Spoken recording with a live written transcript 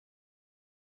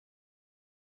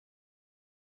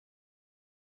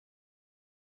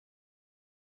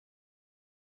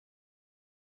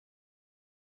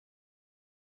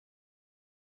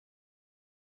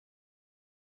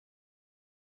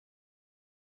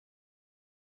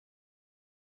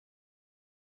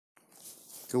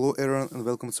Hello everyone and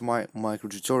welcome to my micro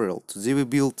tutorial. Today we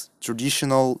build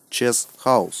traditional Czech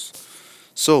house.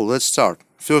 So let's start.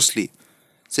 Firstly,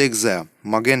 take the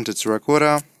magenta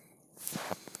terracotta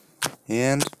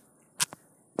and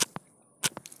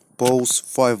pose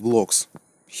 5 blocks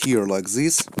here like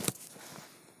this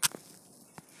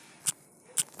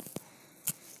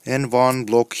and 1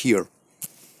 block here.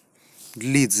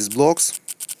 Delete these blocks.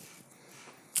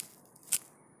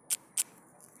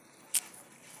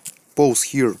 Pose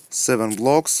here 7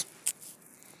 blocks.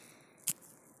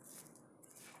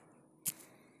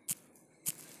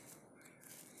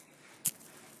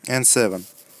 And 7.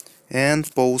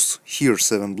 And pose here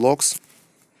 7 blocks.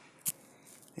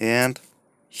 And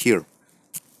here.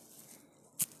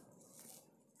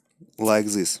 Like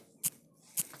this.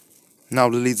 Now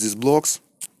delete these blocks.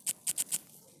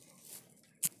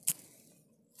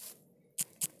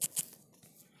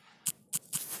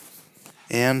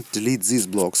 And delete these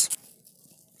blocks.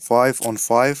 5 on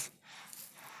 5.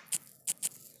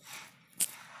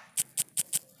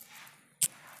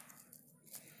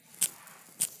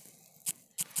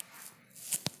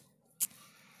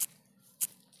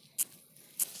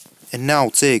 And now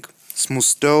take smooth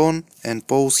stone and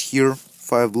pose here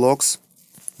 5 blocks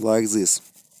like this.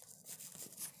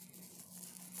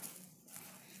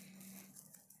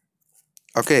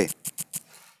 Okay.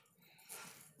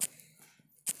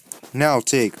 Now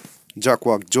take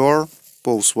jackwack door,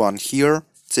 pose 1 here,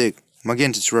 take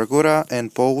magenta terracotta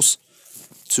and pose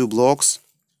 2 blocks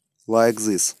like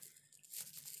this.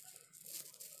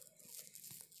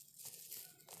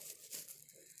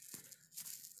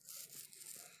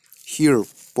 Here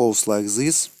pose like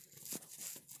this.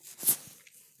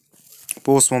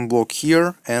 Pose 1 block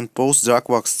here and pose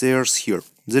jackwack stairs here.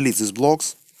 Delete these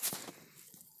blocks,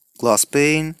 glass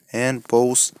pane and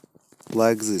pose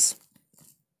like this.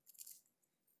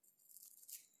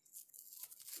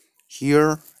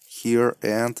 Here, here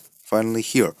and finally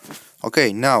here.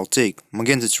 Okay, now take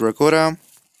magenta terracotta,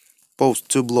 pose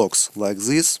 2 blocks like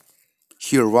this,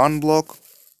 here 1 block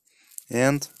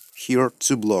and here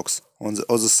 2 blocks on the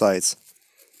other sides.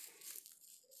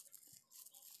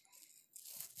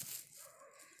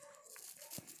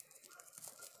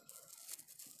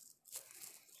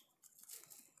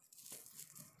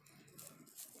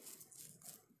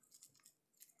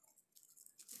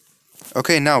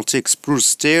 Okay, now take spruce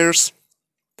stairs,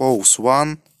 pose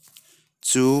 1,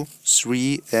 2,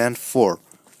 3 and 4.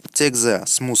 Take the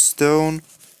smooth stone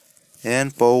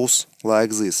and pose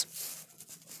like this.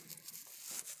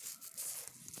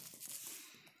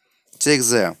 Take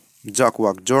the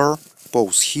jackwack door,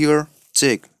 pose here,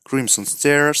 take crimson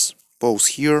stairs, pose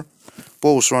here,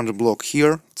 pose round the block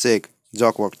here, take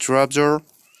jackwack trapdoor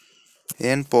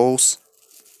and pose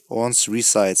on 3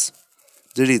 sides.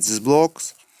 Delete these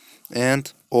blocks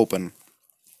and open.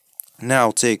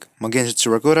 Now take magenta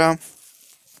terracotta,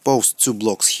 pose 2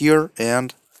 blocks here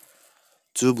and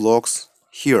 2 blocks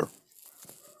here.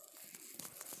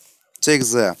 Take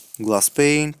the glass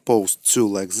pane, pose 2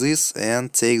 like this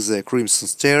and take the crimson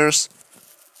stairs,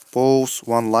 pose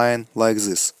 1 line like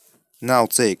this. Now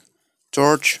take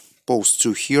torch, pose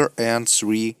 2 here and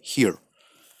 3 here.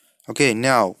 Okay,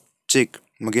 now take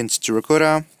magenta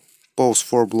terracotta, pose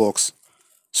 4 blocks,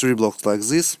 3 blocks like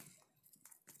this.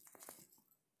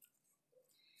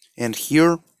 And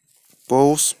here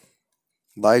pose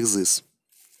like this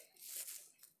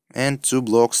and 2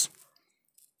 blocks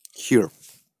here.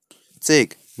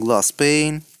 Take glass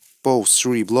pane, pose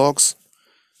 3 blocks,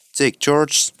 take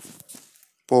torch,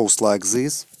 pose like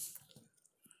this.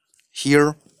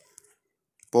 Here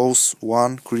pose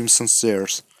 1 crimson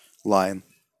stairs line.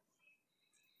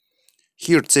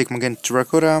 Here take magenta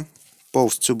terracotta,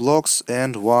 pose 2 blocks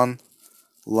and 1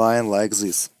 line like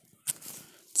this.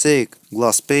 Take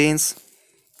glass panes,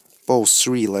 pose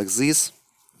 3 like this.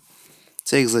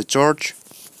 Take the torch,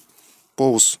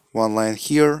 pose 1 line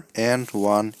here and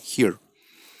 1 here.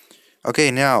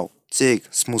 Okay, now take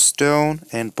smooth stone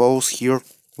and pose here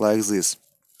like this.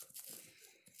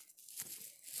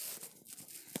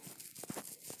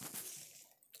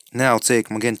 Now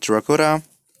take magenta terracotta,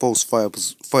 pose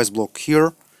 5 block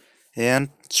here and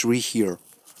 3 here.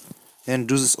 And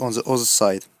do this on the other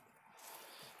side.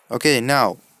 Okay,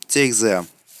 now take the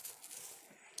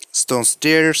stone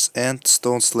stairs and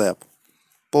stone slab.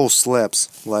 Pose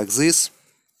slabs like this.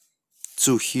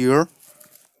 2 here,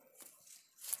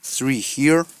 3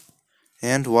 here,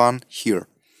 and 1 here.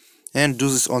 And do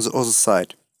this on the other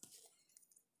side.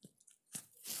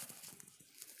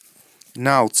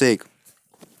 Now take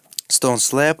stone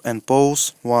slab and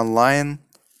pose 1 line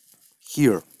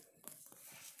here.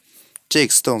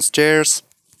 Take stone stairs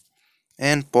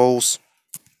and pose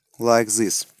like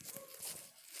this.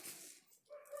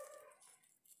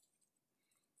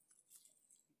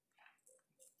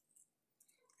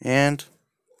 And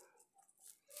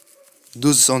do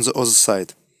this on the other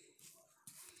side.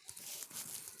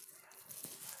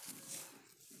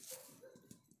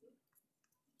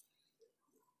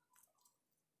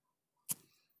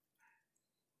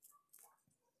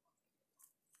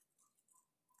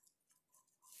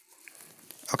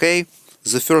 Okay,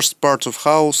 the first part of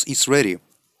house is ready.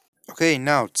 Okay,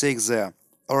 now take the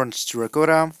orange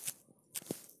terracotta,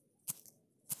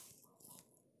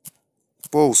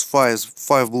 pose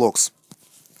five blocks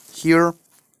here,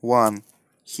 one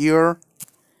here,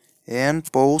 and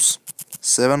pose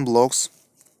 7 blocks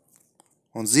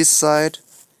on this side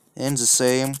and the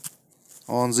same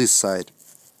on this side,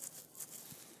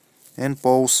 and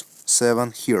pose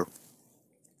 7 here.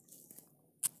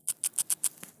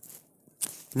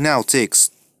 Now take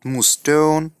smooth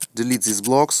stone, delete these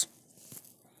blocks,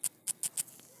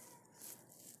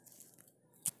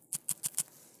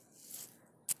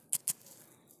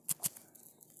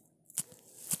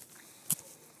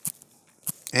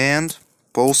 and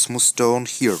pose smooth stone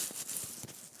here.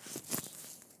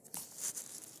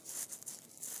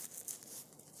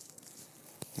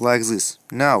 Like this.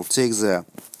 Now take the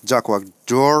jackwack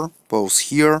door, pose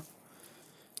here,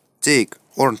 take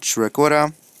orange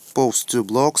terracotta, pose 2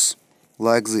 blocks,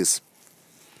 like this.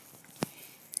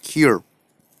 Here,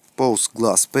 pose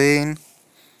glass pane,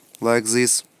 like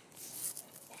this.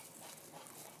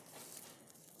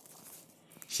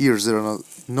 Here there are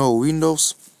no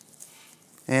windows,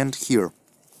 and here.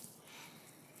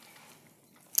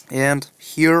 And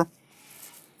here,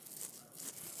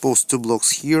 pose 2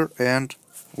 blocks here and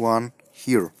 1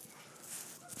 here.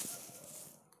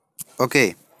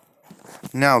 Okay,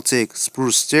 now take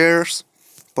spruce stairs,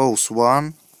 pose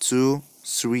 1, 2,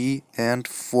 3 and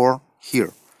 4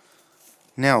 here.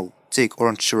 Now take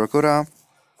orange terracotta,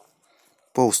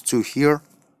 pose 2 here,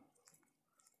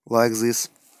 like this,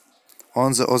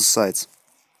 on the other sides.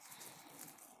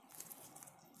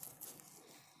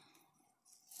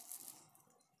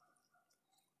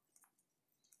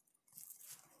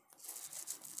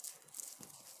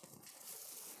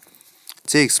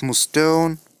 Take smooth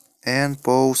stone and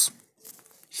pose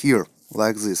here,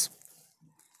 like this.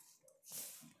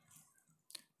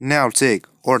 Now take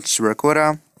orange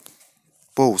terracotta,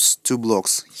 pose 2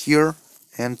 blocks here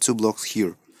and 2 blocks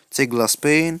here. Take glass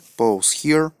pane, pose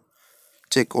here,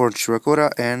 take orange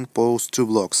terracotta and pose 2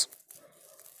 blocks,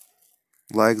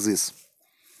 like this.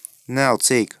 Now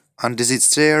take andesite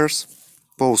stairs,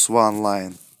 pose 1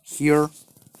 line here,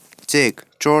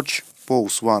 take torch,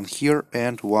 pose 1 here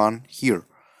and 1 here.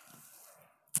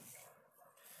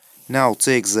 Now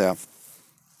take the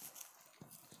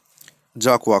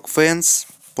jackwack fence,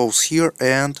 pose here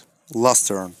and last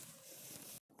turn.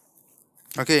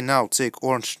 Okay, now take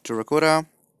orange terracotta,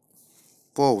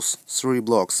 pose 3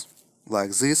 blocks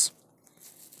like this,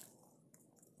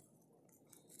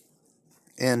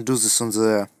 and do this on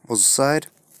the other side,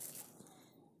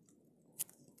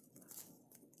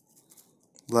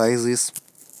 like this.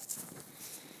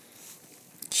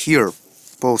 Here,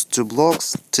 pose 2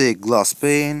 blocks, take glass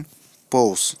pane,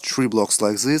 pose 3 blocks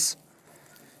like this,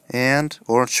 and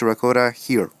orange terracotta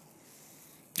here.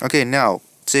 Okay, now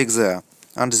take the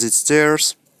andesite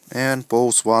stairs and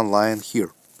pose 1 line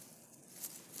here,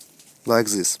 like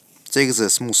this. Take the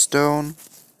smooth stone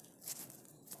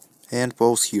and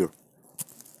pose here.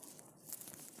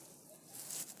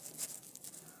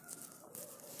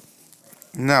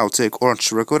 Now take orange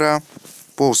terracotta,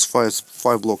 pose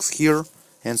 5 blocks here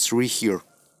and 3 here,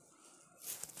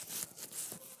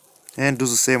 and do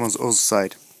the same on the other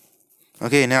side.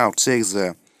 Okay, now take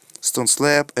the stone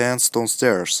slab and stone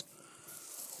stairs.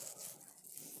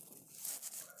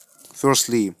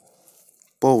 Firstly,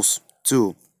 pose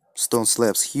 2 stone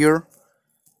slabs here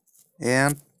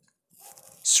and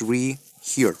 3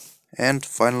 here, and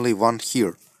finally 1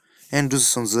 here, and do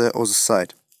this on the other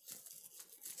side.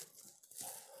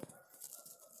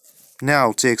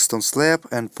 Now take stone slab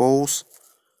and pose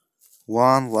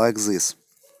 1 like this.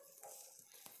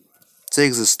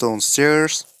 Take the stone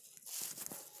stairs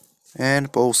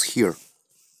and pose here.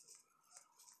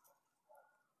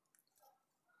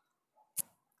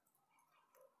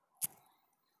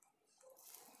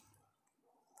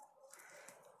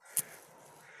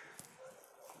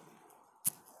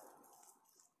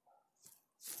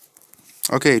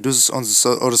 Okay, do this on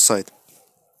the other side.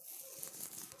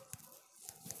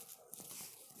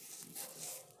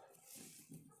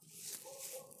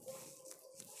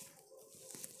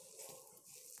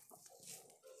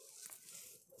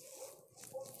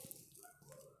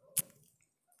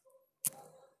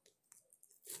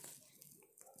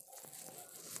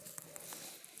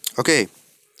 Okay,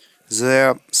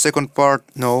 the second part,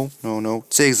 no,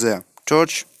 take the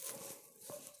torch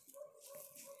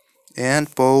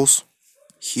and pause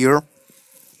here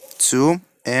 2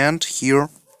 and here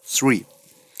 3.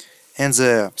 And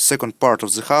the second part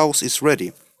of the house is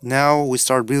ready. Now we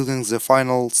start building the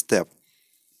final step.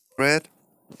 Red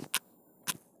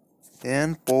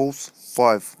and pause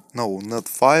 5, no, not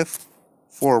 5,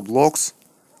 4 blocks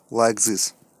like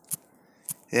this.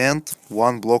 And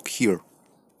 1 block here.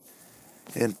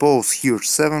 And pause here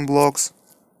 7 blocks.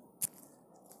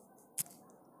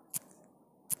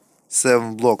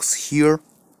 7 blocks here.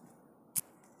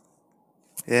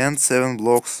 And 7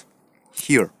 blocks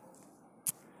here.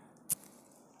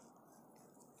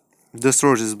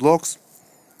 Destroy these blocks.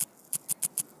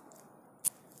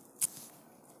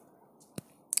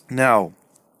 Now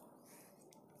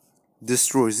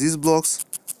destroy these blocks.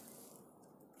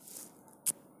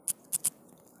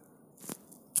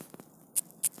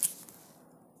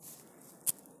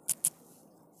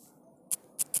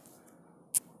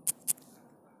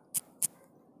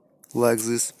 Like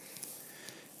this.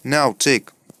 Now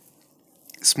take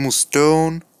smooth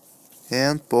stone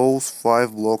and pause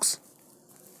 5 blocks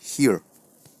here.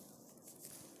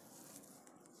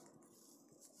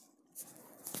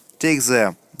 Take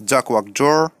the ductwork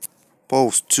door,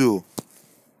 pause 2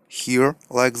 here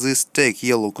like this. Take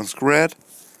yellow concrete,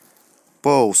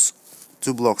 pause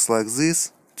 2 blocks like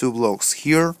this, 2 blocks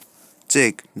here.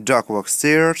 Take ductwork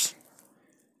stairs,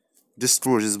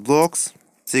 destroy these blocks.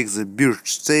 Take the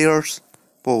birch stairs,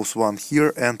 pause 1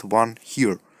 here and 1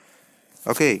 here.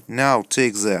 Okay, now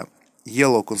take the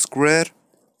yellow concrete,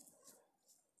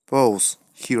 pause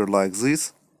here like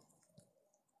this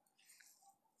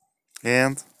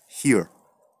and here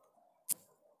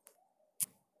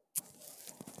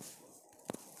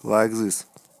like this.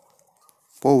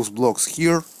 Pause blocks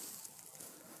here,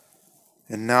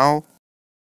 and now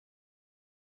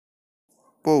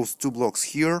pause 2 blocks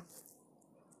here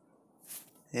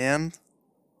and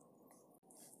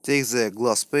take the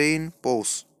glass pane,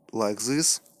 pause like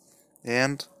this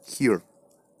and here.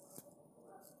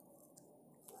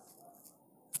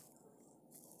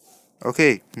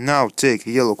 Okay, now take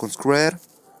yellow concrete,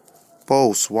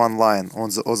 pause 1 line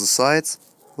on the other side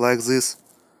like this.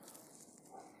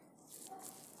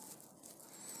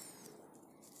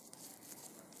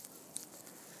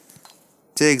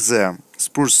 Take the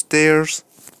spruce stairs,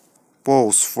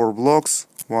 pause 4 blocks,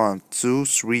 1, 2,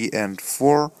 3 and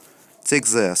 4. Take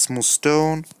the smooth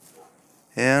stone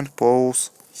and pause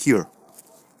here.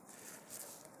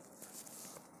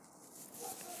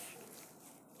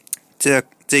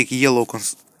 Take yellow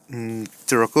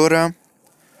terracotta,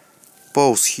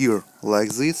 pause here like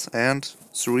this and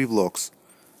 3 blocks,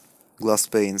 glass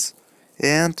panes,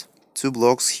 and 2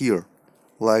 blocks here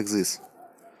like this.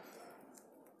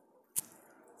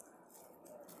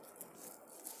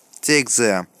 Take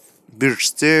the birch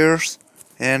stairs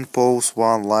and pause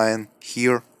 1 line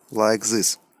here like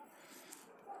this.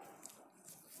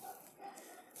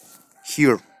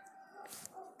 Here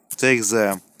take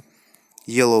the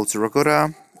yellow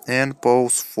terracotta and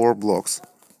pause 4 blocks.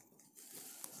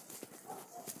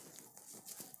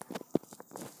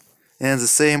 And the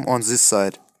same on this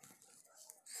side.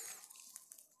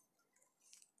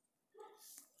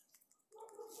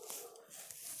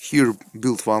 Here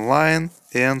build 1 line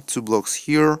and 2 blocks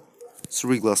here,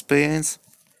 3 glass panes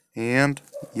and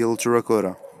yellow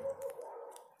terracotta.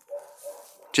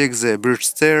 Take the birch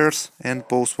stairs and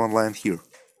pause 1 line here.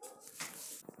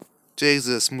 Take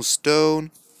the smooth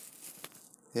stone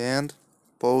and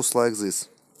pause like this.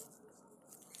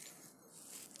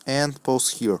 And pause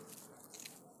here.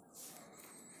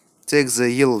 Take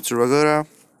the yellow terracotta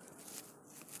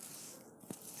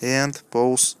and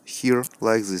pause here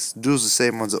like this. Do the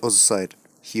same on the other side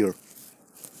here.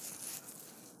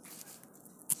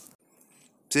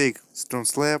 Take stone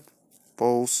slab,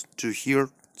 pause 2 here,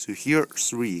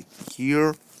 3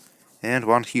 here and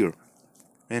 1 here.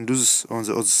 And do this on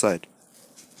the other side.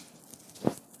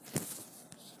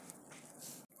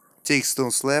 Take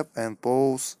stone slab and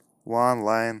pause 1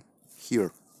 line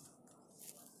here.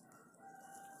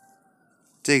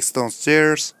 Take stone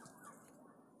stairs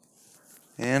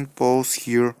and pause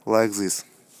here like this.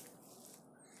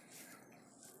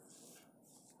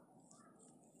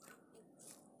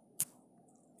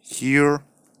 Here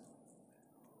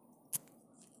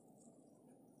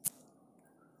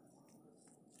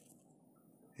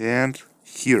and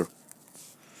here.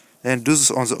 And do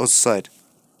this on the other side.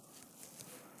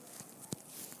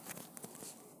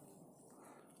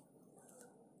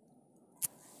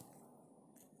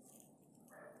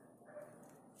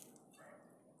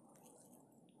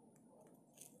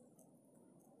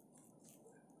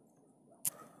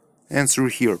 and through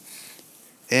here.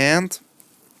 And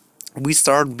we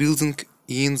start building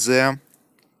in the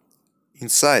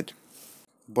inside.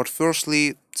 But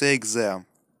firstly, take the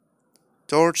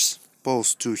torch,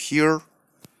 pose 2 here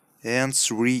and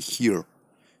 3 here.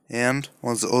 And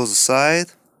on the other side,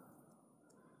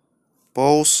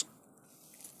 pose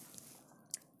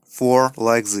 4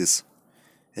 like this.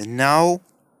 And now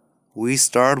we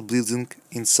start building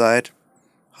inside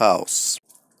house.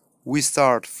 We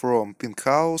start from pink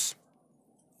house,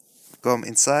 come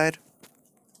inside,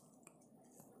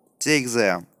 take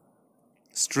the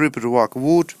stripped rock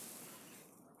wood,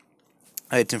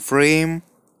 item frame,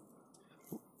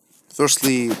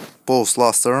 firstly pose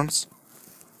last turns,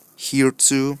 here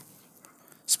 2,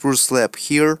 spruce slab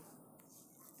here.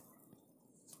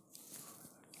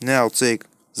 Now take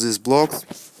these blocks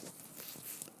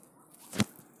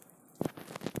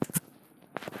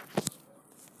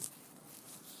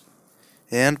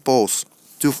and pose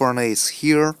 2 furnace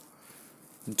here,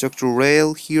 detector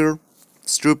rail here,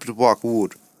 stripped rock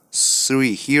wood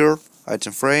 3 here,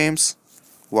 item frames,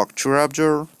 rock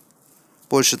trapdoor,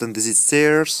 polished andesite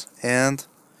stairs, and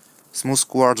smooth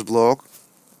quartz block,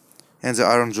 and the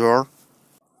iron door.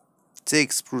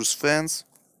 Take spruce fence,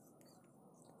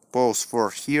 pose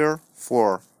 4 here,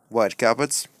 4 white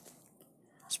carpets,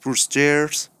 spruce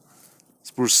stairs,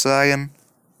 spruce sign,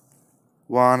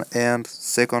 1 and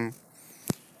 2nd.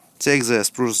 Take the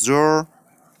spruce door,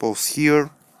 pose here,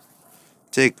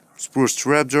 take spruce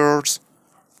trapdoors,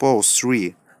 pose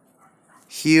 3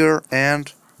 here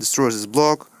and destroy this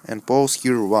block and pose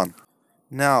here 1.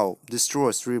 Now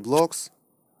destroy 3 blocks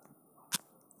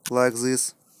like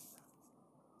this.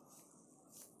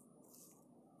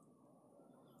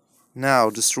 Now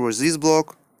destroy this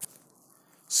block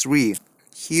 3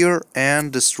 here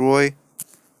and destroy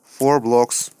 4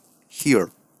 blocks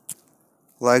here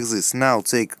like this. Now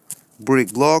take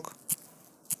brick block,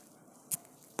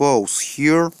 pose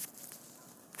here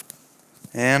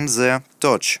and the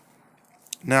torch.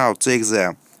 Now take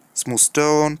the smooth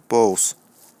stone, pose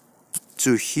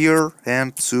 2 here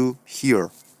and 2 here.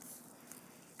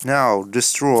 Now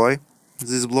destroy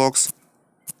these blocks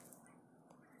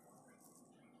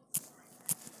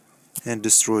and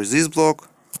destroy this block.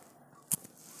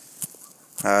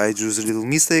 I do a little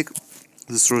mistake.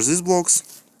 Destroy these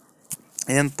blocks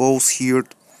and pose here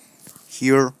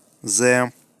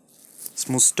the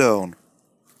smooth stone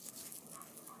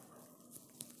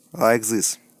like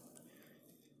this.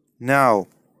 Now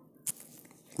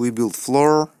we build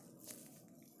floor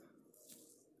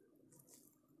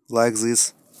like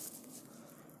this.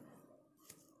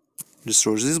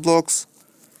 Destroy these blocks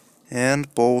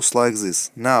and pose like this.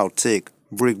 Now take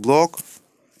brick block,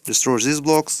 destroy these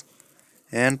blocks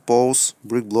and pose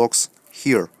brick blocks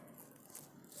here.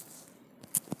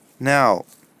 Now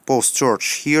pose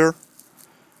torch here,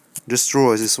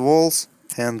 destroy these walls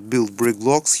and build brick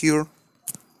blocks here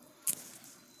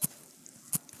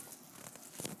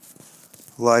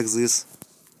like this.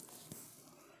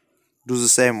 Do the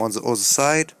same on the other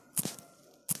side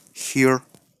here.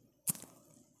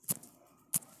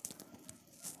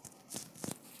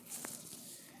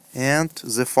 And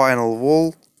the final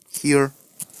wall here.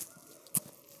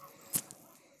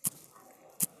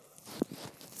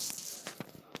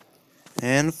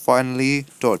 And finally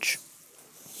torch.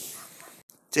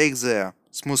 Take the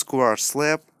smooth quartz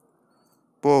slab,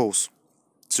 pose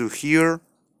 2 here,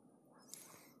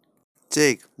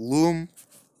 take loom,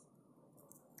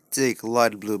 take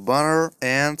light blue banner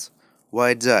and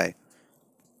white dye.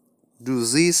 Do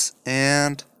this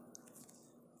and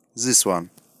this one.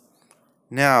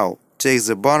 Now take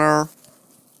the banner,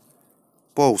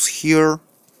 pose here,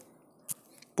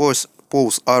 pose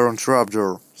iron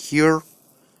trapdoor here,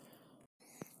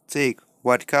 take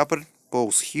white carpet,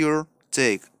 pose here,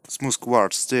 take smooth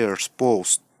quartz stairs,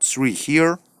 pose 3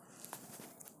 here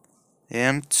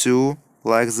and 2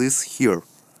 like this here.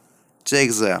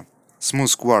 Take the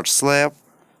smooth quartz slab,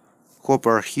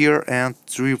 hopper here and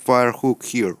 3 wire hook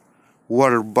here,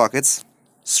 water buckets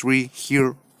 3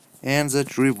 here and the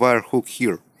 3 wire hook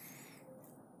here.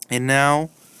 And now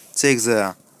take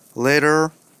the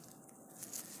ladder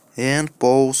and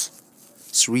pose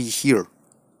 3 here.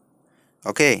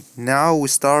 Okay, now we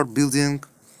start building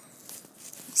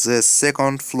the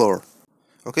second floor.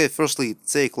 Okay, firstly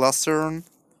take last turn,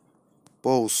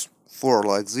 pose 4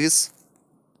 like this,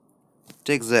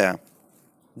 take the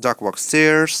ductwork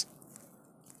stairs,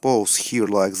 pose here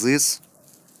like this,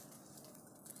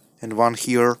 and 1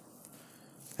 here,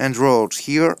 and road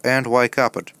here and white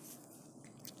carpet.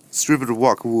 Stripped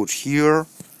rock wood here,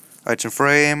 item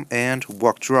frame and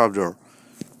rock trapdoor,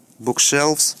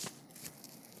 bookshelves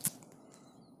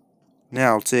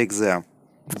Now take the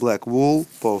black wool,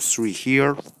 pose 3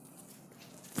 here,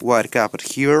 white carpet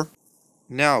here.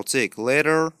 Now take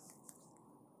ladder,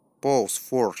 pose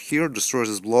 4 here, destroy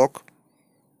this block.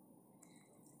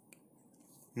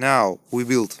 Now we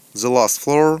build the last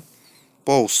floor,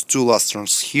 pose 2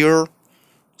 lanterns here,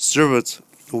 distribute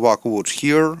oak wood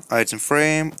here, item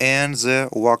frame and the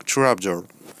oak trapdoor.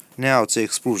 Now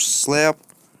take spruce slab,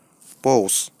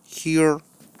 pose here,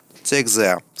 take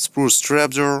the spruce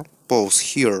trapdoor, pose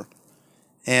here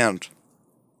and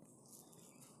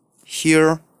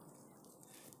here,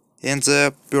 and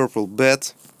the purple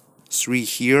bed 3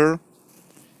 here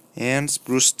and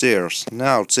spruce stairs.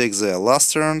 Now take the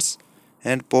lanterns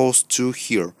and pose 2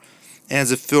 here. And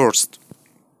the first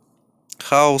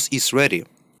house is ready.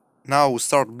 Now we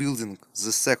start building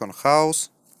the second house.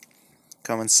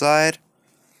 Come inside,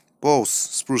 pose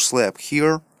spruce slab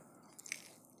here,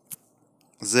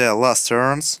 the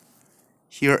lanterns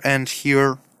here and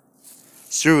here,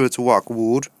 distribute oak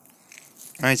wood,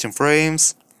 item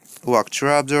frames, oak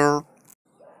trapdoor,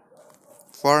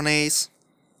 furnace,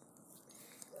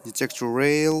 detector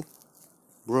rail,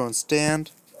 bronze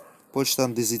stand,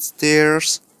 почтам visit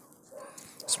stairs,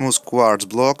 smooth quartz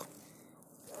block,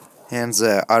 and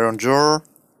the iron door,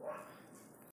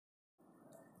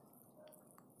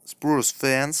 spruce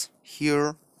fence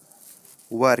here,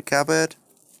 white carpet,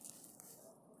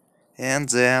 and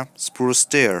the spruce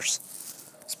stairs,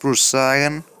 spruce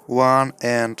sign 1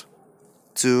 and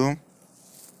 2,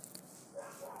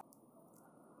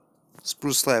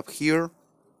 spruce slab here,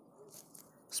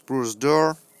 spruce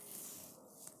door,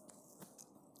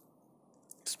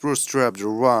 spruce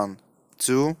trapdoor 1,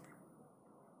 2,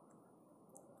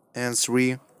 and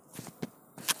 3.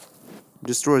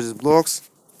 Destroy these blocks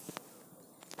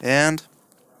and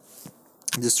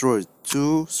destroy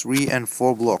 2, 3, and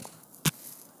 4 block.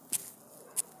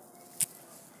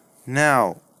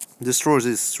 Now destroy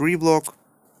this 3 block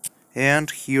and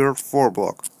here 4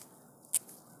 block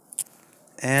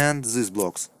and these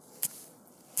blocks.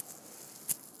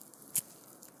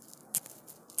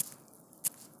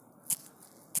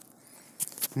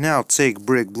 Now take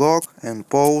brick block and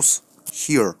pose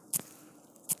here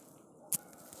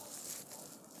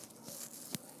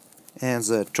and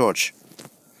the torch.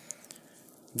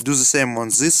 Do the same on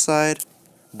this side,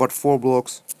 but 4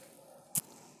 blocks.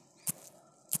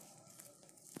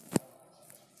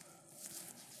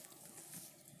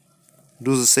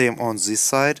 Do the same on this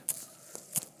side.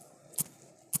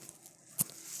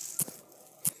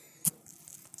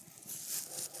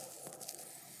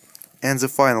 And the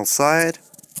final side.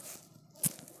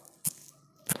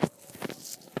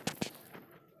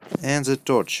 And the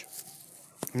torch.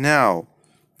 Now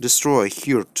destroy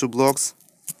here 2 blocks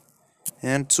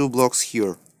and 2 blocks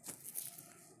here.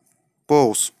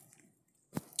 Pose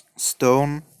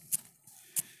stone.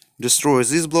 Destroy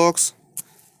these blocks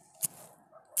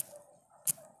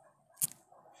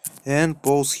and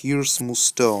pose here smooth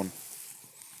stone.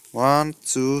 1,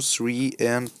 2, 3,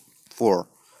 and 4.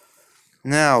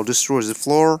 Now destroy the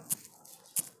floor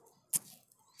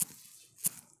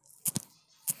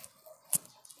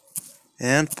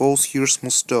and pose here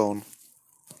smooth stone.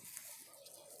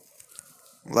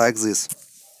 Like this.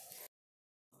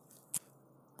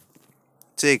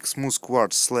 Take smooth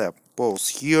quartz slab, pose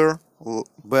here,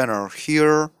 banner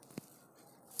here,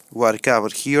 white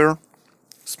carpet here,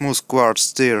 smooth quartz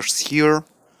stairs here,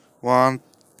 1,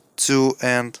 2,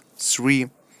 and 3.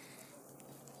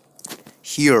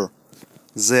 Here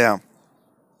the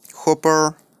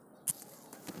hopper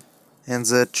and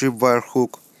the tripwire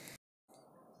hook.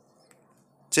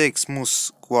 Take smooth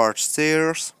quartz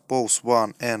stairs, pose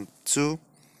 1 and 2.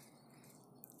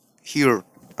 Here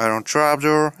iron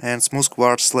trapdoor and smooth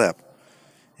quartz slab.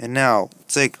 And now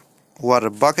take water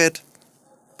bucket,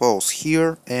 pose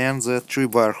here and the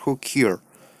tripwire hook here.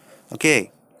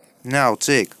 Okay, now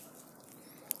take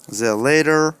the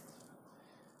ladder,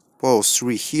 pose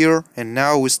 3 here, and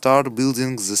now we start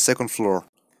building the second floor.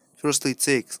 Firstly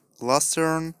take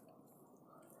lantern,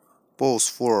 pose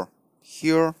 4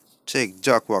 here, take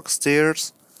ductwork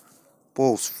stairs,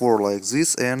 pose 4 like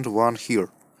this and 1 here.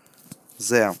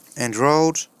 The end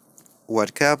road,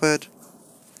 white carpet,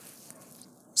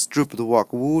 stripped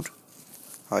oak wood,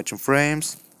 item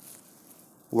frames,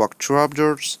 oak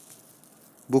trapdoors,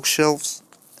 bookshelves,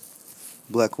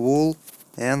 black wool,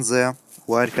 and the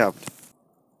white carpet.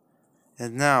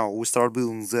 And now we start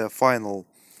building the final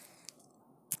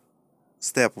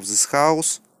step of this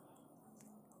house.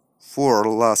 4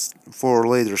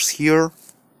 ladders here.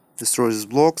 Destroy these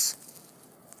blocks.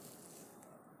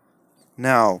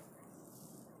 Now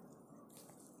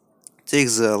take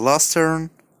the lantern,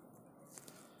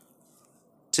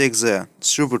 Take the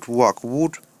stripped walk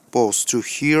wood, pose 2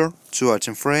 here, 2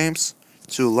 item frames,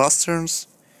 2 lanterns,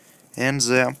 and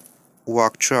the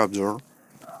walk trapdoor.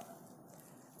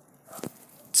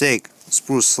 Take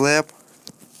spruce slab,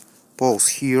 pose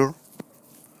here,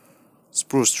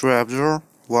 spruce trapdoor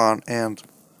 1 and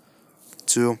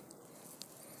 2,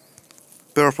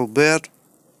 purple bed,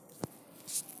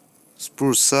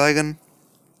 spruce sagan,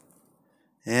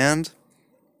 and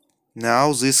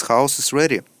now this house is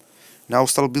ready. Now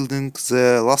start building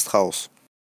the last house.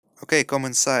 Okay, come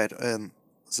inside and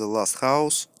the last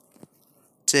house.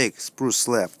 Take spruce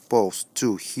slab, pose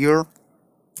 2 here,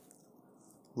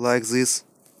 like this.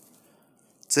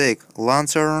 Take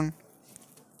lantern,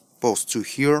 pose 2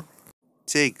 here.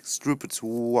 Take stripped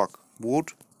walk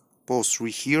wood, pose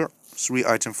 3 here, 3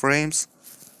 item frames,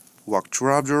 walk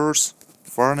trapdoors,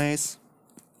 furnace,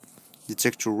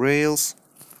 detector rails,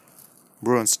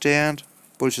 bronze stand,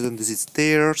 polished andesit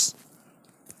stairs,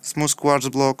 smooth quartz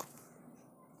block,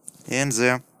 and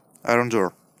the iron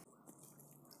door.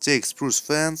 Take spruce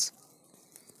fence,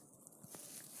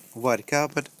 white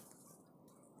carpet,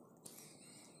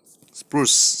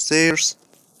 spruce stairs,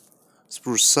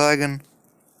 spruce sagan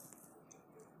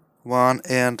 1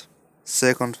 and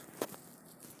 2,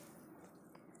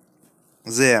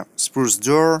 the spruce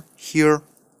door here,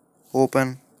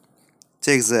 open.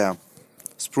 Take the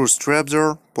spruce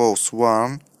trapdoor, pose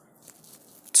 1,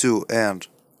 2 and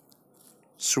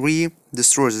 3,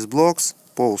 destroy these blocks,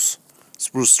 pose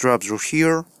spruce trapdoor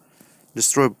here,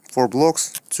 destroy 4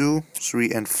 blocks, 2,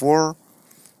 3 and 4,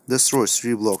 destroy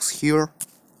 3 blocks here,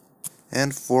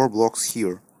 and 4 blocks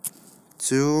here,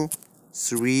 2,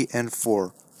 3 and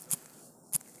 4.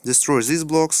 Destroy these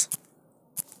blocks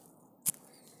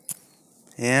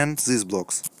and these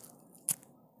blocks.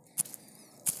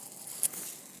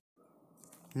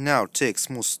 Now take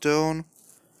smooth stone,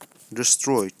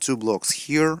 destroy 2 blocks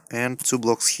here and 2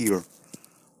 blocks here.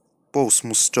 Pose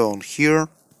smooth stone here,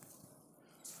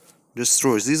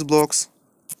 destroy these blocks,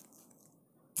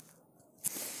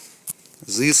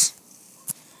 this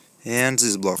and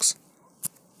these blocks,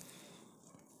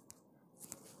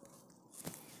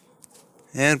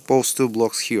 and pose 2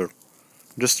 blocks here.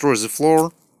 Destroy the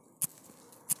floor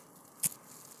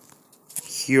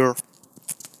here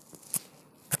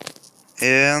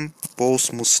and pose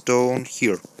smooth stone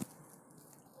here.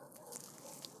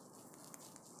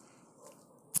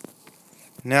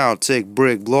 Now take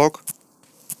brick block,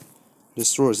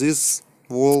 destroy this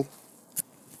wall,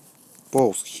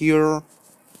 pose here,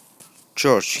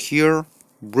 church here,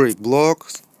 brick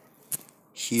blocks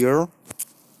here,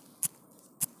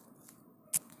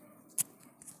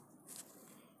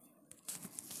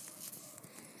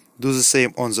 do the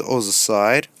same on the other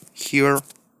side here,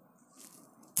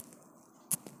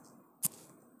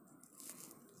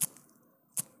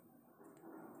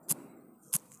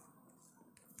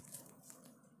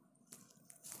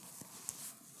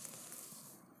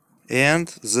 and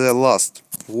the last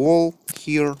wall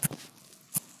here.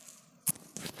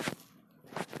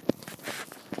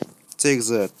 Take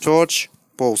the torch,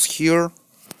 pose here,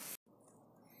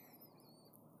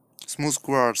 smooth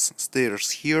quartz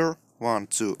stairs here, 1,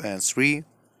 2 and 3,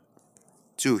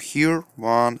 2 here,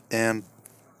 1 and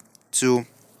 2,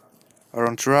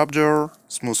 iron trapdoor,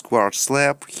 smooth quartz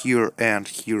slab here and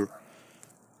here,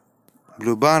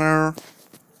 blue banner,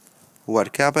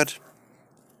 white carpet,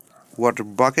 water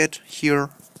bucket here,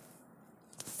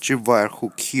 chip wire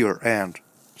hook here and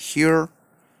here,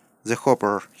 the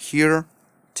hopper here.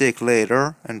 Take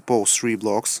ladder and pose 3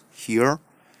 blocks here,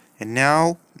 and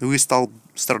now we start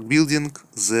building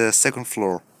the second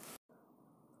floor.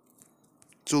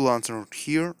 2 lanterns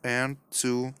here and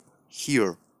 2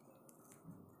 here.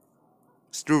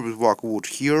 Stripped walk wood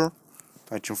here,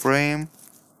 item frame,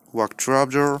 walk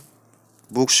trapdoor,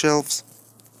 bookshelves,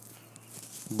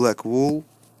 black wool,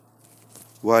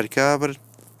 white carpet,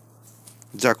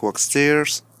 ductwork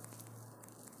stairs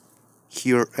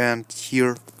here,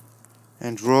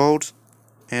 and road.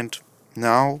 And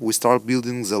now we start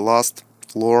building the last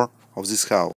floor of this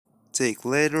house. Take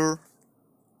ladder,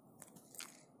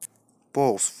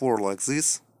 pose 4 like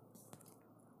this,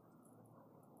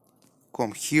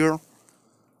 come here,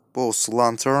 pose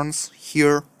lanterns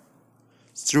here,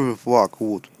 strip walk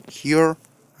wood here,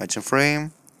 item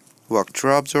frame, walk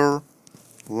trapdoor,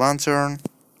 lantern,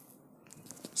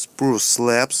 spruce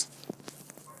slabs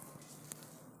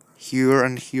here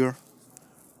and here,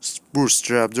 spruce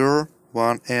trapdoor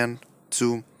 1 and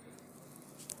 2,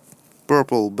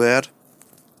 purple bed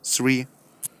 3,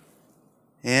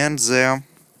 and the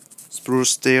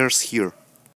spruce stairs here.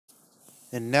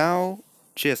 And now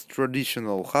Czech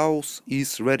traditional house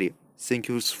is ready. Thank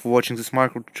you for watching this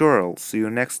micro tutorial. See you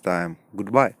next time.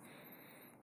 Goodbye.